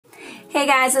Hey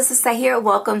guys, it's Lissette here.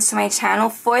 Welcome to my channel.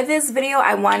 For this video,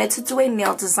 I wanted to do a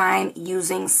nail design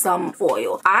using some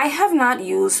foil. I have not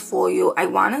used foil, I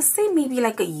want to say maybe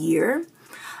like a year.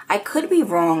 I could be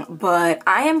wrong, but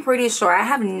I am pretty sure I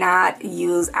have not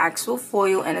used actual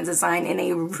foil in a design in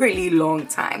a really long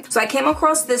time. So I came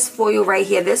across this foil right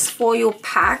here. This foil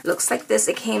pack looks like this.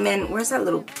 It came in, where's that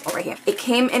little, oh, right here. It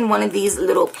came in one of these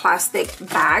little plastic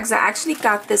bags. I actually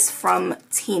got this from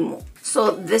Temu.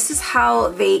 So this is how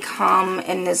they come,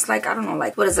 and it's like, I don't know,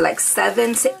 like, what is it, like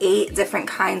 7 to 8 different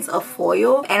kinds of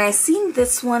foil. And I seen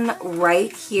this one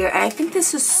right here, and I think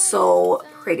this is so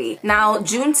pretty. Now,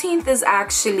 Juneteenth is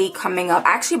actually coming up.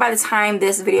 Actually, by the time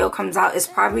this video comes out, it's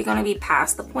probably going to be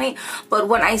past the point. But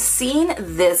when I seen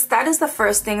this, that is the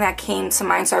first thing that came to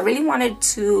mind. So I really wanted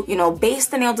to, you know, base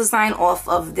the nail design off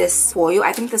of this foil.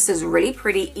 I think this is really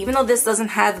pretty. Even though this doesn't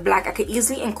have black, I could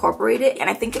easily incorporate it, and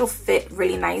I think it'll fit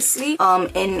really nicely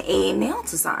in a nail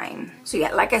design. So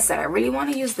yeah, like I said, I really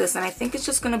want to use this, and I think it's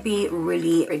just going to be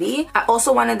really pretty. I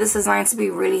also wanted this design to be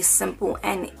really simple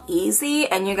and easy,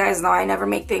 and you guys know I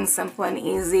never make things simple and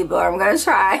easy, but I'm gonna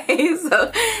try.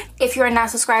 So if you're not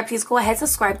subscribed, please go ahead,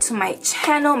 subscribe to my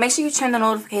channel. Make sure you turn the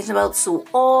notification bell to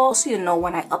all so you know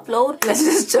when I upload. Let's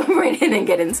just jump right in and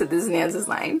get into this nail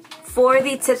design. For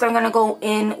the tips, I'm gonna go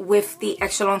in with the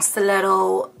extra long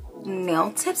stiletto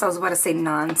nail tips. I was about to say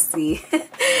non-C.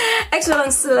 Extra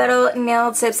long stiletto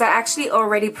nail tips. I actually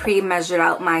already pre-measured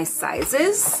out my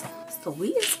sizes. So we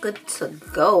is good to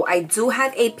go. I do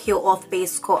have a peel off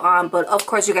base coat on, but of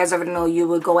course you guys already know you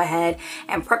would go ahead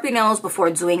and prep your nails before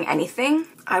doing anything.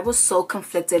 I was so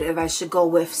conflicted if I should go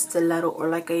with stiletto or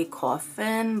like a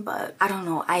coffin, but I don't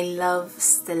know. I love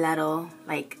stiletto.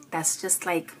 Like, that's just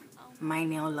like my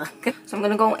nail look. So I'm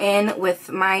gonna go in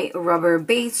with my rubber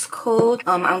base coat.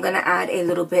 I'm gonna add a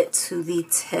little bit to the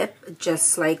tip,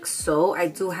 just like so. I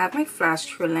do have my flash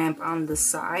true lamp on the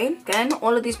side. Again,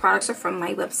 all of these products are from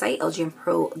my website,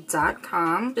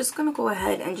 LGNPro.com. Just gonna go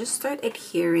ahead and just start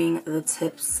adhering the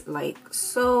tips like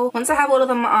so. Once I have all of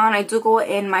them on, I do go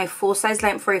in my full size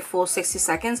lamp for a full 60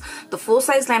 seconds. The full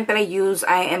size lamp that I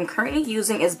am currently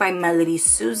using is by Melody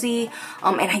Susie,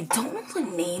 and I don't know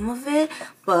the name of it,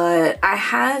 but I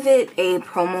have it a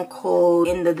promo code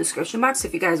in the description box.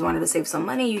 If you guys wanted to save some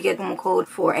money, you get promo code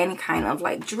for any kind of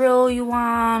like drill you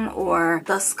want or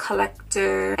dust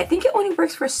collector. I think it only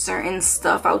works for certain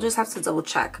stuff. I'll just have to double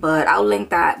check, but I'll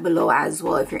link that below as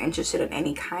well if you're interested in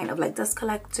any kind of like dust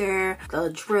collector, the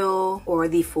drill, or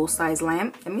the full size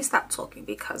lamp. Let me stop talking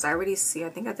because I already see, I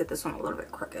think I did this one a little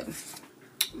bit crooked.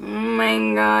 Oh my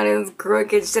god, it's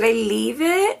crooked. Should I leave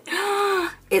it?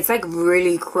 It's like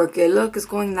really crooked. Look, it's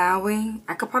going that way.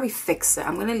 I could probably fix it.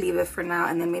 I'm gonna leave it for now,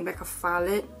 and then maybe I could file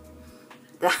it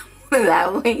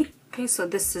that way. Okay, so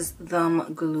this is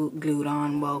them glued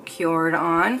on, well cured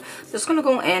on. Just gonna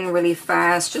go in really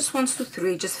fast, just 1, 2,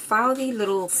 3. Just file the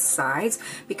little sides,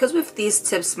 because with these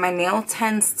tips my nail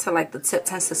tends to, like, the tip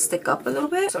tends to stick up a little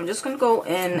bit. So I'm just gonna go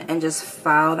in and just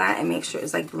file that and make sure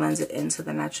it's like blends it into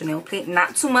the natural nail plate.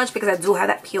 Not too much because I do have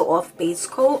that peel off base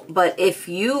coat, but if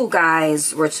you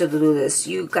guys were to do this,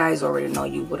 you guys already know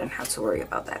you wouldn't have to worry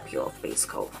about that peel off base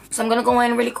coat. So I'm gonna go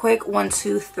in really quick, 1,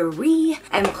 2, 3,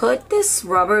 and put this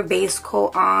rubber base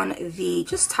coat on the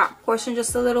just top portion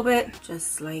just a little bit,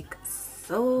 just like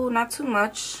so, not too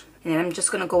much. And I'm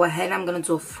just gonna go ahead and I'm gonna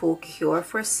do a full cure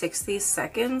for 60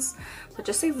 seconds, but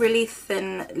just a really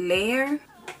thin layer.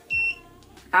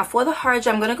 Now for the hard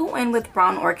gel, I'm gonna go in with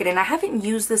Brown Orchid, and I haven't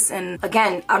used this in,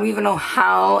 again, I don't even know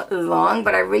how long,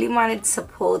 but I really wanted to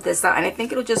pull this out, and I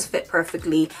think it'll just fit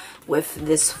perfectly with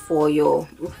this foil.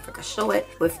 Ooh, if I can show it,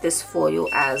 with this foil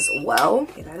as well.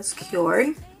 Okay, that is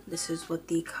cured. This is what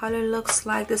the color looks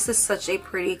like. This is such a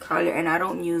pretty color, and I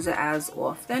don't use it as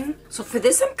often. So for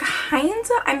this,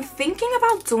 I'm thinking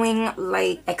about doing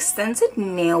like extended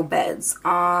nail beds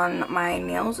on my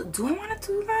nails. Do I want to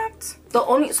do that? So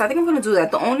I think I'm gonna do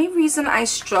that. The only reason I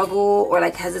struggle or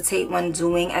like hesitate when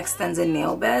doing extended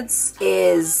nail beds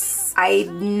is I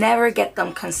never get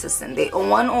them consistent.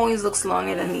 One always looks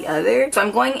longer than the other. So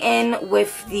I'm going in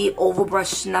with the oval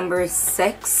brush number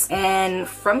 6, and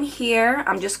from here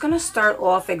I'm just gonna start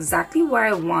off exactly where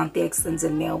I want the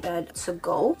extended nail bed to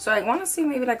go. So I want to see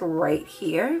maybe like right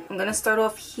here. I'm gonna start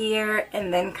off here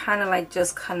and then kind of like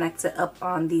just connect it up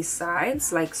on these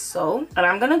sides like so. And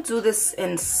I'm gonna do this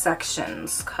in sections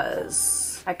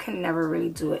because I can never really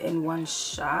do it in one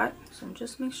shot. So So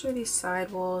just make sure these side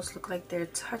walls look like they're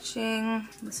touching.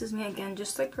 This is me again,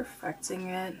 just like perfecting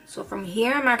it. So from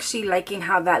here, I'm actually liking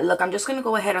how that look. I'm just gonna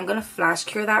go ahead, I'm gonna flash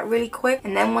cure that really quick.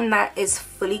 And then when that is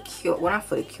fully cured, well, not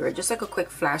fully cured, just like a quick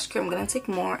flash cure, I'm gonna take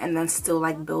more and then still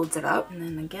like build it up. And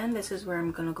then again, this is where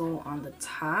I'm gonna go on the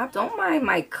top. Don't mind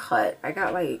my cut. I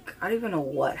got like, I don't even know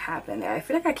what happened there. I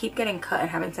feel like I keep getting cut and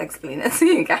having to explain it to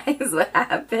you guys what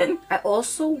happened. I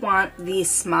also want these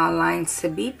smile lines to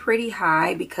be pretty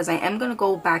high because I am gonna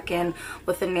go back in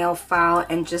with a nail file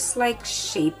and just like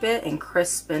shape it and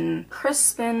crispin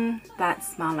that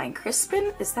smile line.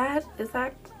 Crispin? Is that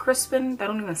crispin? That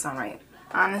don't even sound right.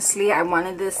 Honestly, I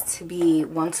wanted this to be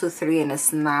 1, 2, 3 and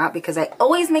it's not because I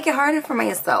always make it harder for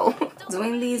myself.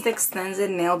 Doing these extended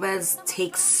nail beds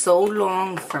takes so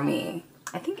long for me.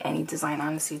 I think any design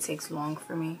honestly takes long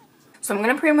for me. So I'm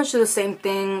gonna pretty much do the same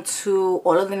thing to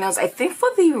all of the nails. I think for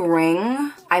the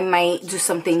ring, I might do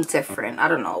something different. I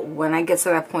don't know. When I get to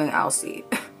that point, I'll see.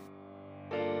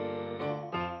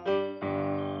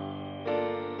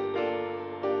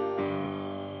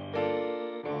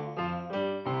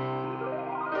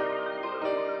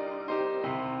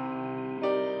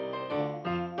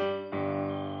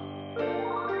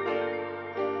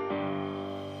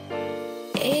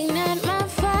 Ignite my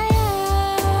fire,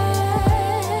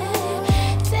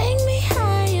 take me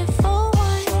higher for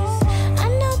once. I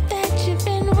know that you've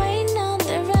been waiting on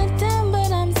the right time,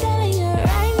 but I'm telling you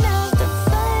right now, the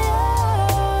fire.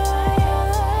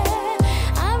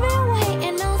 I've been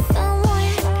waiting on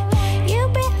someone.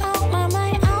 You've been on my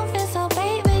mind, outfit, so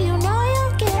baby, you know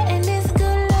you're getting this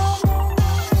good love.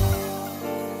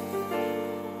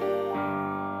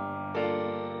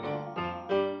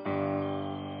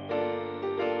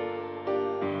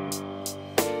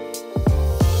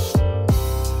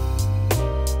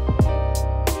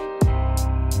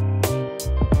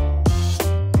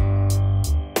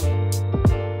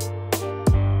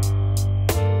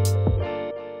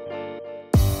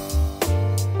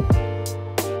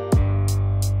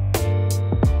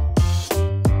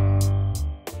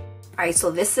 Alright,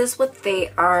 so this is what they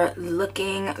are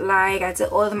looking like. I did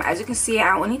all of them. As you can see,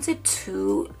 I only did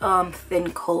 2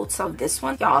 thin coats of this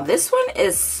one. Y'all, this one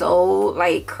is so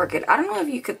like crooked. I don't know if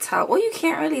you could tell. Well, you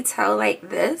can't really tell like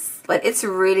this, but it's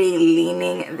really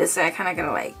leaning this way. I kind of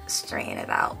gotta like straighten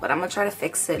it out, but I'm gonna try to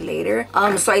fix it later.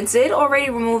 So I did already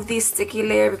remove the sticky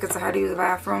layer because I had to use the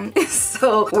bathroom.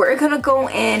 So we're gonna go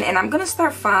in and I'm gonna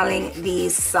start filing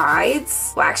these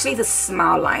sides, well actually the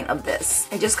smile line of this,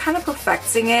 and just kind of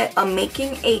perfecting it.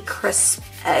 Making a crisp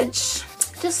edge,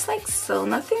 just like so,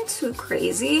 nothing too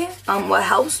crazy. What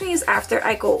helps me is after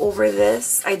I go over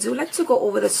this, I do like to go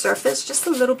over the surface just a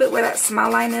little bit where that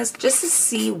smile line is, just to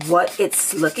see what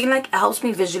it's looking like. It helps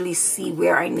me visually see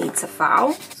where I need to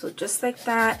file. So just like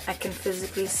that, I can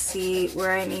physically see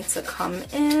where I need to come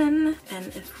in, and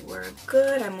if we're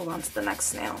good, I move on to the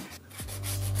next nail.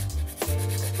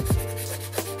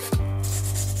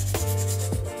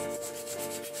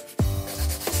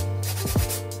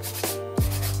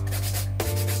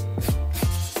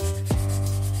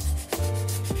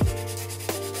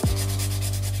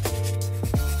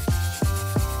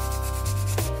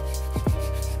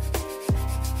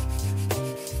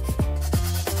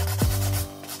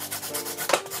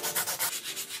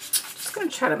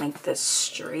 Try to make this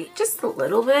straight just a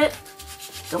little bit.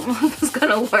 Don't know if it's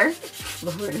gonna work,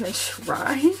 but we're gonna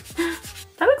try.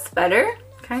 That looks better,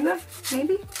 kind of,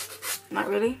 maybe, not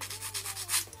really.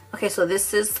 Okay, so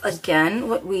this is again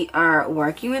what we are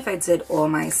working with. I did all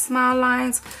my smile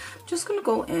lines. Just gonna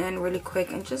go in really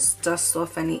quick and just dust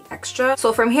off any extra.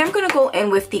 So from here, I'm gonna go in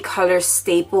with the color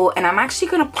Staple, and I'm actually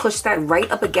gonna push that right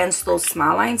up against those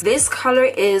smile lines. This color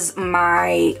is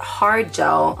my hard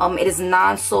gel. It is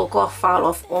non-soak off, fall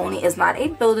off only. It's not a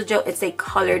builder gel, it's a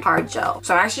colored hard gel.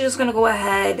 So I'm actually just gonna go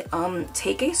ahead,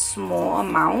 take a small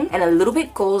amount, and a little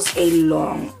bit goes a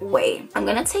long way. I'm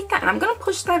gonna take that and I'm gonna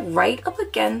push that right up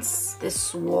against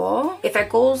this wall. If it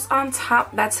goes on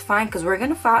top, that's fine, because we're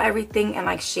gonna file everything and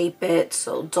like shape it,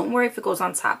 so don't worry if it goes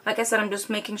on top. Like I said, I'm just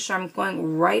making sure I'm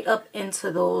going right up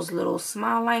into those little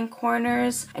smile line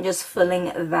corners and just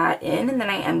filling that in, and then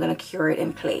I am going to cure it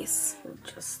in place.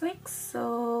 Just like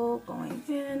so, going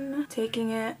in,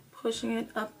 taking it, pushing it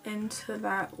up into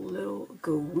that little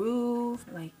groove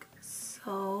like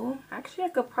so. Actually, I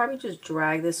could probably just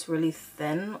drag this really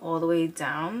thin all the way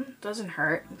down. Doesn't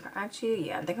hurt. Actually,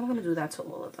 yeah, I think I'm going to do that to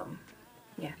all of them.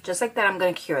 Yeah, just like that, I'm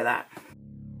going to cure that.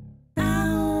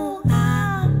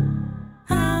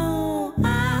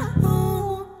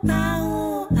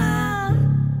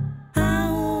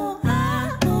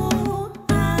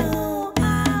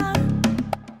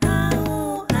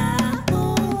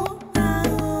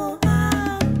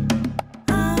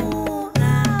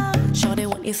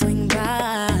 you swing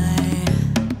by.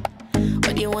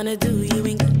 What you wanna do? You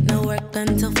ain't got no work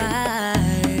until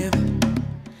 5.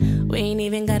 We ain't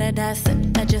even gotta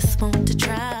dissect, I just want to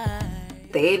try.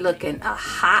 They looking a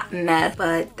hot mess,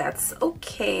 but that's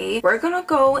okay. We're gonna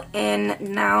go in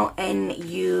now and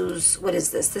use, what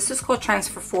is this? This is called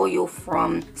Transfer Foil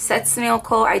from Sets Nail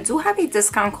Co. I do have a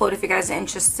discount code if you guys are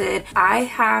interested. I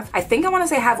think I want to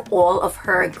say I have all of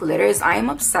her glitters. I am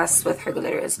obsessed with her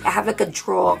glitters. I have like a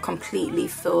drawer completely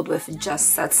filled with just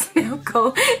Sets Nail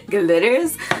Co.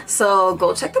 glitters. So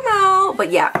go check them out.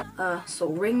 But yeah, so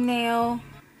ring nail,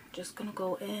 just gonna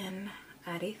go in,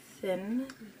 add a thin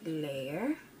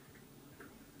layer,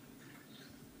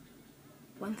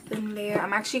 one thin layer.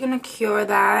 I'm actually gonna cure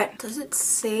that. Does it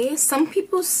say? Some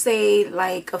people say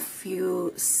like a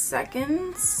few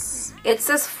seconds. It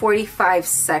says 45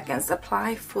 seconds.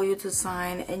 Apply foil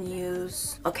design and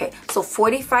use. Okay, so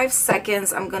 45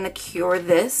 seconds. I'm gonna cure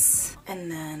this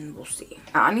and then we'll see.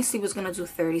 I honestly was gonna do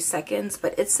 30 seconds,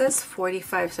 but it says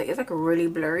 45 seconds. It's like really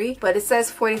blurry, but it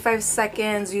says 45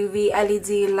 seconds UV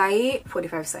LED light,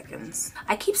 45 seconds.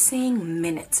 I keep saying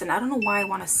minutes and I don't know why I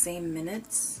want to say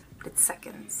minutes, but it's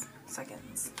seconds.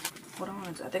 What do I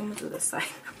want to do? I think I'm gonna do this side.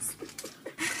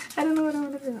 I don't know what I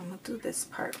want to do. I'm gonna do this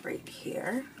part right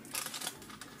here.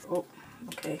 Oh,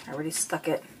 okay, I already stuck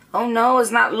it. Oh no,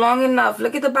 it's not long enough.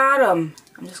 Look at the bottom.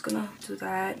 I'm just gonna do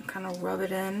that and kind of rub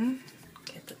it in.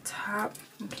 Get the top.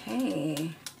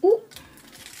 Okay. Ooh.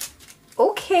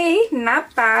 Okay,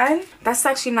 not bad. That's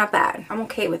actually not bad. I'm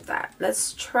okay with that.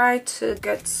 Let's try to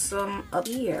get some up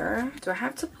here. Do I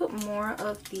have to put more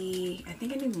of the, I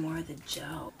think I need more of the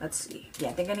gel. Let's see. Yeah,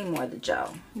 I think I need more of the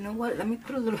gel. You know what? Let me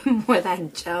put a little bit more of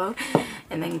that gel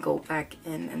and then go back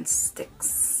in and stick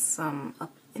some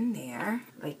up in there,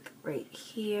 like right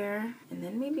here, and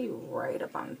then maybe right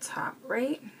up on top,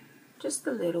 right? Just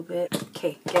a little bit.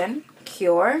 Okay, again,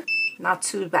 cure. Not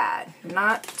too bad,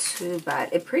 not too bad.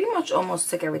 It pretty much almost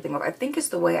took everything off. I think it's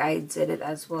the way I did it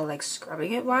as well, like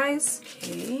scrubbing it wise.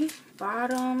 Okay,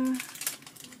 bottom,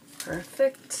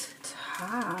 perfect.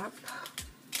 Top.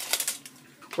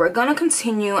 We're gonna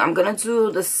continue. I'm gonna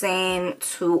do the same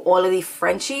to all of the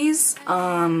Frenchies.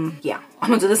 Yeah, I'm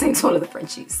gonna do the same to all of the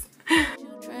Frenchies.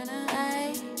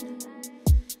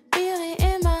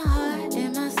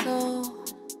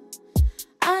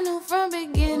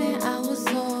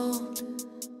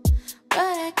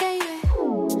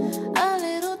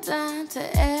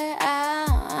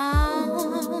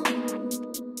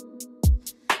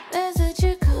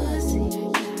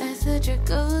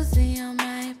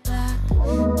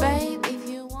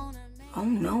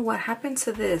 What happened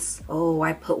to this? Oh,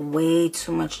 I put way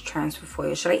too much transfer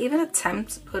foil. Should I even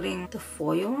attempt putting the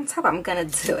foil on top? I'm gonna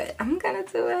do it.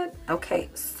 Okay,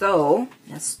 so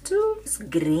let's do this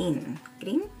green.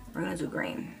 We're gonna do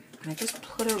green. And I just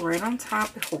put it right on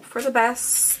top and hope for the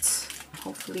best.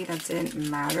 Hopefully that didn't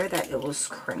matter that it was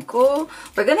crinkled.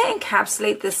 We're gonna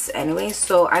encapsulate this anyway,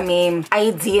 so I mean,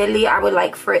 ideally I would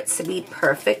like for it to be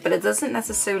perfect, but it doesn't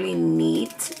necessarily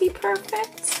need to be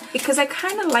perfect because I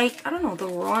kind of like, I don't know, the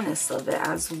rawness of it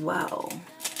as well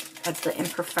as the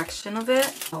imperfection of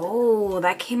it. Oh,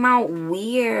 that came out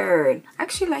weird. I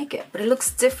actually like it, but it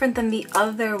looks different than the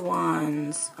other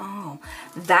ones. Oh,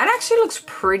 that actually looks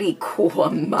pretty cool.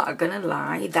 I'm not gonna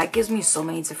lie. That gives me so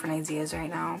many different ideas right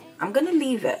now. I'm gonna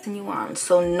leave it. Continue on.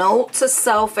 So note to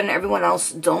self and everyone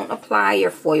else, don't apply your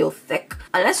foil thick.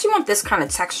 Unless you want this kind of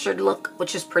textured look,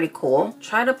 which is pretty cool.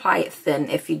 Try to apply it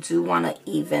thin if you do want an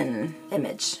even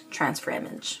image, transfer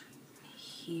image.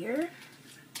 Here.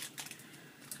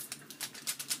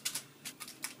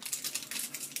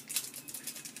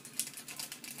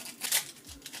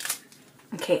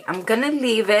 Okay, I'm gonna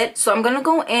leave it. So I'm gonna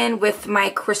go in with my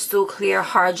crystal clear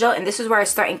hard gel, and this is where I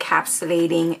start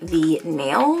encapsulating the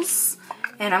nails.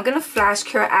 And I'm gonna flash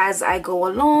cure as I go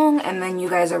along, and then you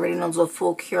guys already know the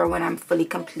full cure when I'm fully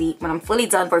complete, when I'm fully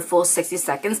done for a full 60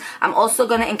 seconds. I'm also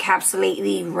gonna encapsulate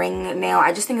the ring nail.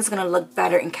 I just think it's gonna look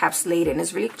better encapsulated, and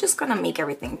it's really just gonna make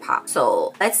everything pop.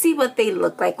 So let's see what they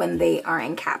look like when they are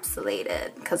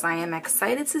encapsulated, because I am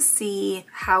excited to see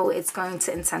how it's going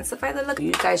to intensify the look.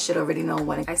 You guys should already know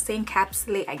when I say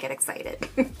encapsulate, I get excited.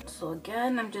 So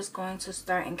again, I'm just going to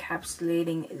start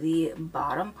encapsulating the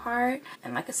bottom part.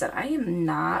 And like I said, I am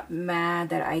not mad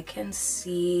that I can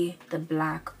see the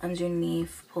black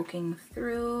underneath poking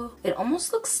through. It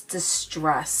almost looks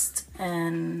distressed,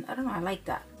 and I don't know, I like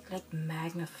that. It like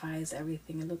magnifies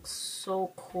everything. It looks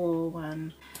so cool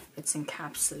when it's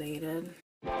encapsulated.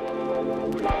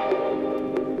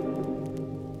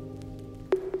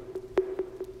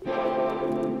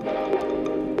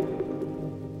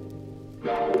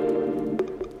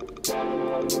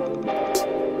 I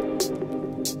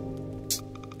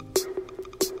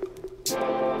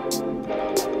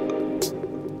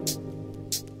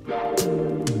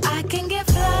can get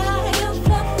fly,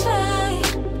 fly, fly,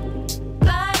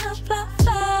 fly, fly,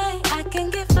 fly. I can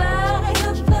get fly,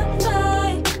 fly,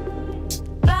 fly,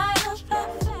 fly, fly,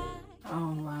 fly.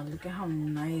 Oh wow, look at how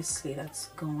nicely that's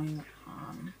going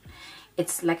on.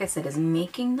 It's like I said, it's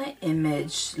making the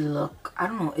image look, I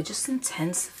don't know, it just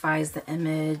intensifies the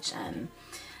image, and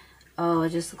oh, it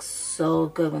just looks so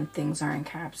good when things are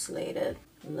encapsulated.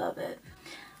 Love it.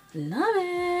 Love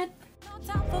it. No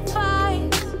time for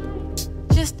fights.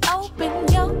 Just open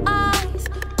your eyes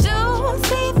to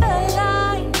see the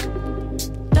light.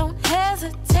 Don't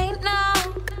hesitate now.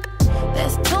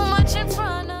 There's too much in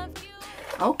front of you.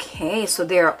 Okay, so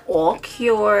they're all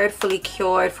cured, fully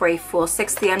cured for a full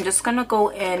 60. I'm just gonna go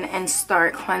in and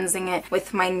start cleansing it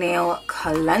with my nail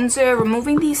cleanser,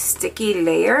 removing the sticky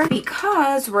layer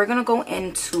because we're gonna go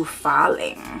into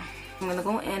filing. I'm gonna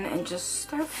go in and just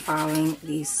start filing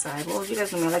these sidewalls. You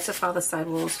guys know me, I like to file the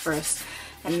sidewalls first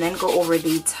and then go over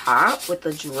the top with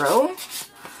the drill.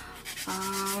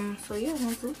 So yeah,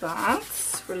 we'll do that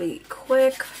really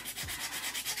quick.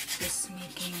 Just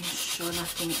making sure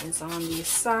nothing is on the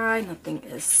side, nothing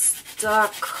is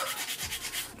stuck.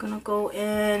 I'm gonna go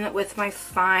in with my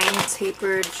fine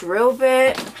tapered drill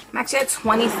bit. I'm actually at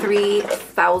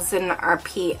 23,000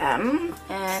 RPM,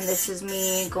 and this is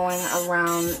me going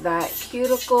around that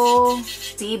cuticle,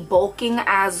 debulking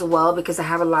as well because I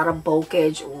have a lot of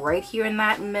bulkage right here in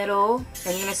that middle.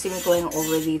 And you're gonna see me going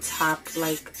over the top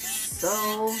like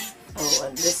so. Oh,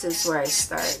 and this is where I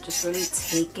start just really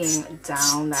taking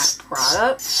down that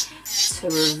product to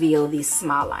reveal the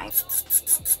smile line.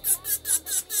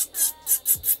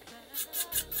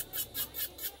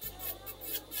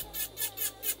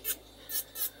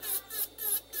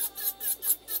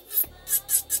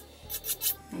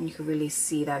 And you can really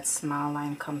see that smile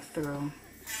line come through.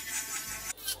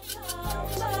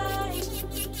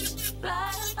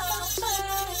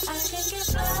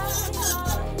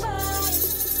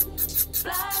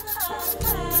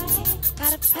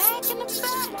 Got a pack in the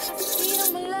back, see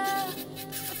on my love.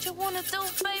 What you wanna do,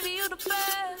 baby, you the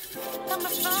best.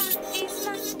 Coming from the east,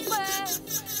 not the west.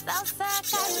 Southside,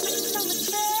 got written on my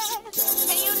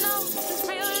chest. And you know this is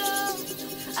real love.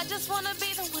 I just wanna be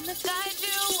the one to guide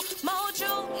you, mold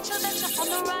you, make sure that you're on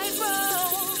the right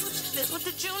road. Little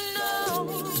did you know,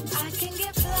 I can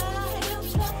get fly,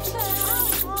 fly, fly,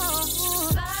 fly,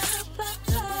 fly,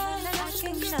 fly. I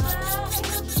can get fly,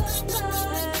 fly, fly.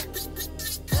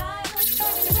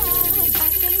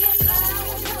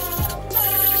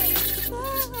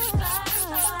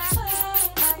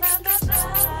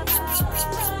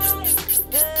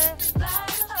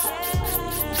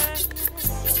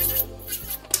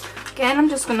 Again, I'm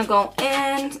just gonna go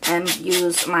in and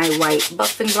use my white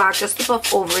buffing block just to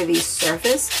buff over the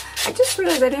surface. I just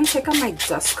realized I didn't take out my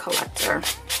dust collector.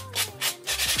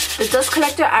 The dust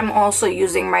collector I'm also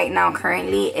using right now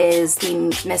currently is the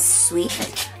Miss Sweet.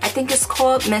 I think it's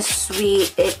called Miss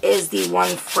Sweet. It is the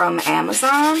one from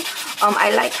Amazon.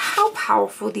 I like how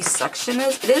powerful the suction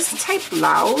is. It is type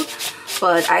loud,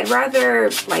 but I'd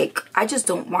rather, like, I just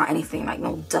don't want anything like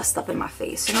no dust up in my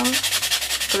face, you know?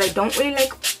 Because I don't really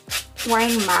like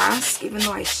wearing masks, even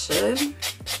though I should.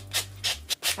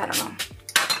 I don't know.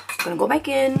 I'm gonna go back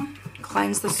in,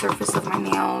 cleanse the surface of my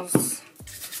nails.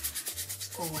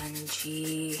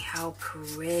 OMG, how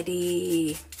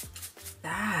pretty.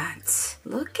 That.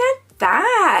 Look at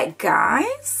that,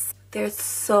 guys. They're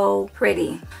so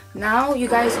pretty. Now, you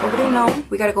guys already know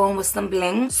we gotta go in with some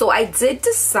bling. So I did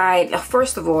decide,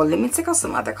 first of all, let me take out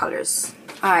some other colors.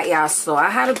 Alright, yeah, so I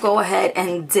had to go ahead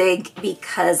and dig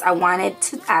because I wanted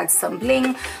to add some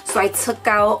bling. So I took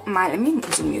out my, let me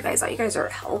zoom you guys out. You guys are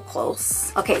hell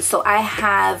close. Okay, so I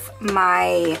have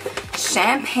my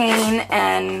champagne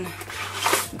and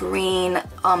green,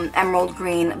 emerald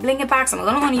green bling box. I'm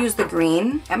only going to use the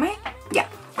green. Am I? Yeah.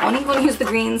 Only going to use the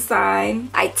green side.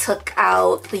 I took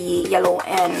out the yellow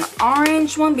and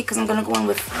orange one because I'm going to go in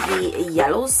with the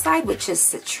yellow side, which is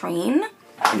citrine.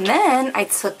 And then I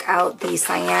took out the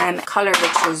cyan color,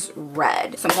 which is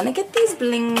red. So I'm gonna get these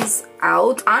blings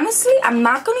out. Honestly, I'm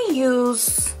not gonna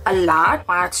use a lot.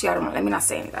 Well, actually, I don't know. Let me not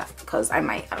say any of that because I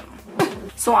might, I don't know.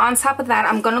 So on top of that,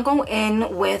 I'm gonna go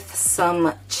in with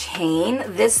some chain.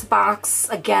 This box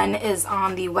again is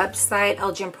on the website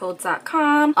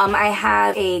LGNPro.com. I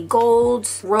have a gold,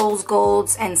 rose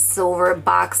golds, and silver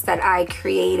box that I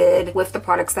created with the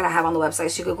products that I have on the website.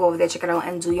 So you could go over there, check it out,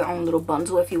 and do your own little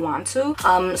bundle if you want to.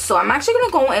 So I'm actually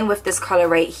gonna go in with this color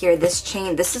right here. This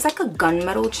chain, this is like a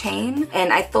gunmetal chain,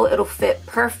 and I thought it'll fit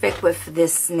perfect with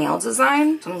this nail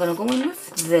design. So I'm gonna go in with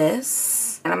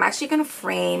this, and I'm actually gonna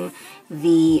frame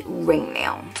the ring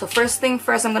nail. So first thing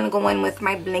first, I'm gonna go in with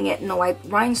my Bling It No Wipe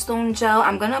Rhinestone Gel.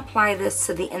 I'm gonna apply this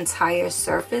to the entire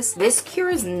surface. This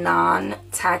cures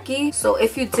non-tacky, so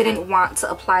if you didn't want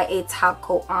to apply a top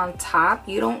coat on top,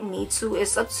 you don't need to.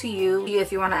 It's up to you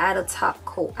if you want to add a top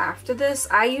coat after this.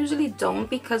 I usually don't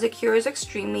because it cures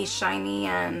extremely shiny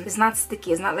and it's not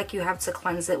sticky. It's not like you have to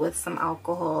cleanse it with some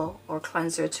alcohol or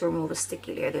cleanser to remove a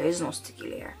sticky layer. There is no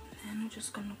sticky layer. And I'm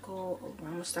just gonna go over.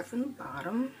 I'm gonna start from the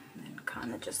bottom and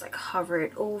kind of just like hover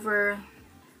it over,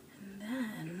 and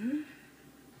then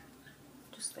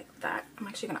just like that. I'm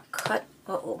actually gonna cut.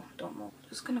 Don't move.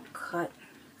 Just gonna cut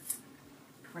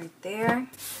right there.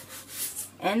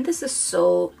 And this is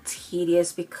so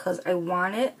tedious because I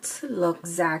want it to look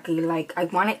exactly like, I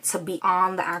want it to be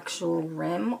on the actual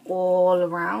rim all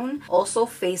around, also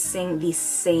facing the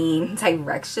same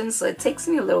direction. So it takes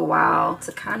me a little while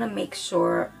to kind of make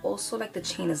sure also like the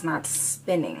chain is not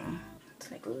spinning.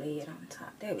 To like lay it on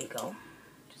top. There we go.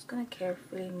 Just gonna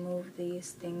carefully move these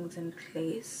things in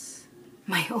place.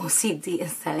 My OCD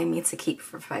is telling me to keep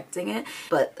perfecting it,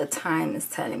 but the time is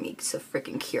telling me to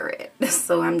freaking cure it.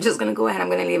 So I'm just gonna go ahead, I'm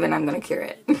gonna leave it, and I'm gonna cure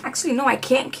it. Actually, no, I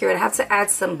can't cure it. I have to add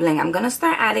some bling. I'm gonna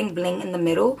start adding bling in the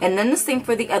middle, and then the same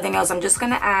for the other nails. I'm just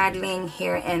gonna add bling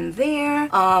here and there,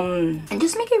 and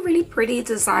just make a really pretty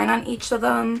design on each of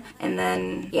them, and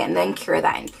then, yeah, and then cure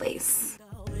that in place.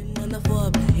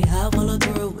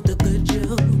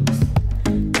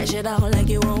 Shit out like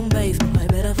you own base, I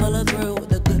better follow through with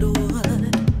the good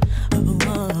one.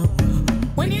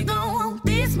 When you go on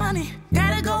this money,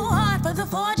 gotta go hard for the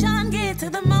fortune, get to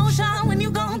the motion. When you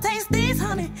gon' taste this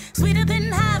honey, sweeter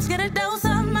than hops, get a dose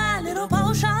of my little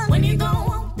potion. When you go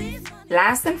on this money.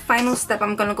 Last and final step,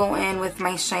 I'm gonna go in with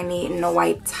my shiny No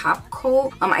Wipe top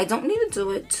coat. I don't need to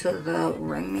do it to the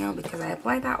ring nail because I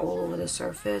applied that all over the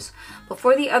surface. But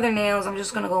for the other nails, I'm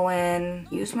just gonna go in,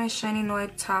 use my shiny No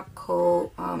Wipe top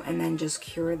coat, and then just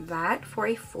cure that for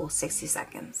a full 60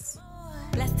 seconds.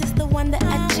 Blessed is the one that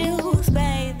I choose,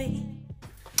 baby.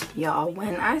 Y'all,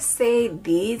 when I say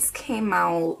these came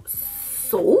out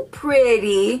so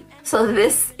pretty. So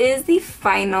this is the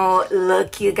final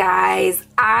look, you guys.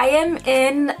 I am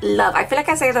in love. I feel like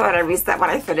I say that about every step when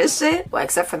I finish it. Well,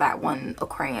 except for that one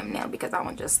aquarium nail because that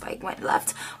one just like went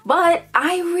left. But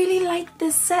I really like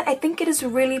this set. I think it is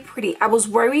really pretty. I was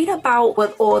worried about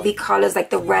with all the colors like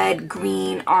the red,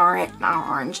 green,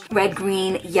 orange, red,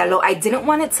 green, yellow. I didn't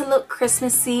want it to look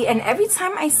Christmassy. And every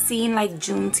time I seen like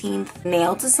Juneteenth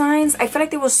nail designs, I feel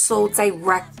like they were so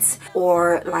direct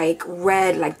or like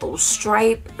red, like those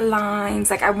stripe lines.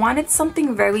 Like I wanted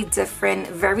something very different,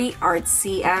 very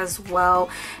artsy as well,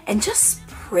 and just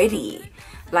pretty.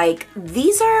 Like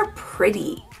these are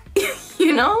pretty.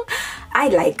 You know, I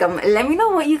like them. Let me know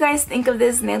what you guys think of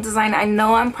this nail design. I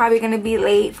know I'm probably gonna be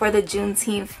late for the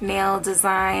Juneteenth nail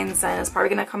designs and it's probably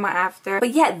gonna come out after,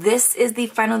 but yeah, this is the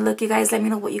final look, you guys. Let me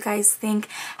know what you guys think.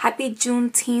 Happy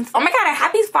Juneteenth. Oh my god,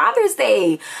 happy Father's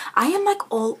Day. I am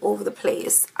like all over the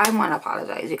place. I want to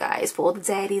apologize, you guys, for all the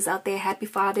daddies out there. Happy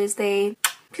Father's Day.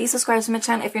 Please subscribe to my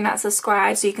channel if you're not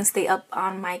subscribed so you can stay up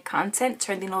on my content.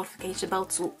 Turn the notification bell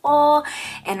to all,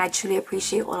 and I truly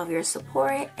appreciate all of your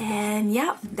support. And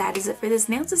yeah, that is it for this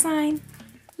nail design.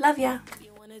 Love ya.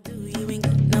 You wanna do, you ain't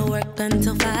got no work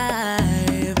until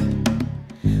 5.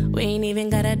 We ain't even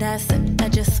gotta dissect, I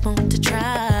just want to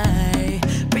try.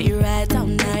 Free rides all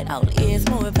night, all ears,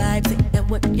 more vibes, ain't that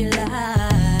what you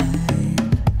like?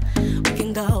 We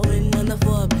can go in on the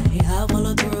foreplay, I'll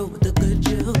follow through with the good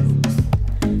juice.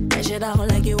 Dash it out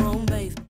like you won't.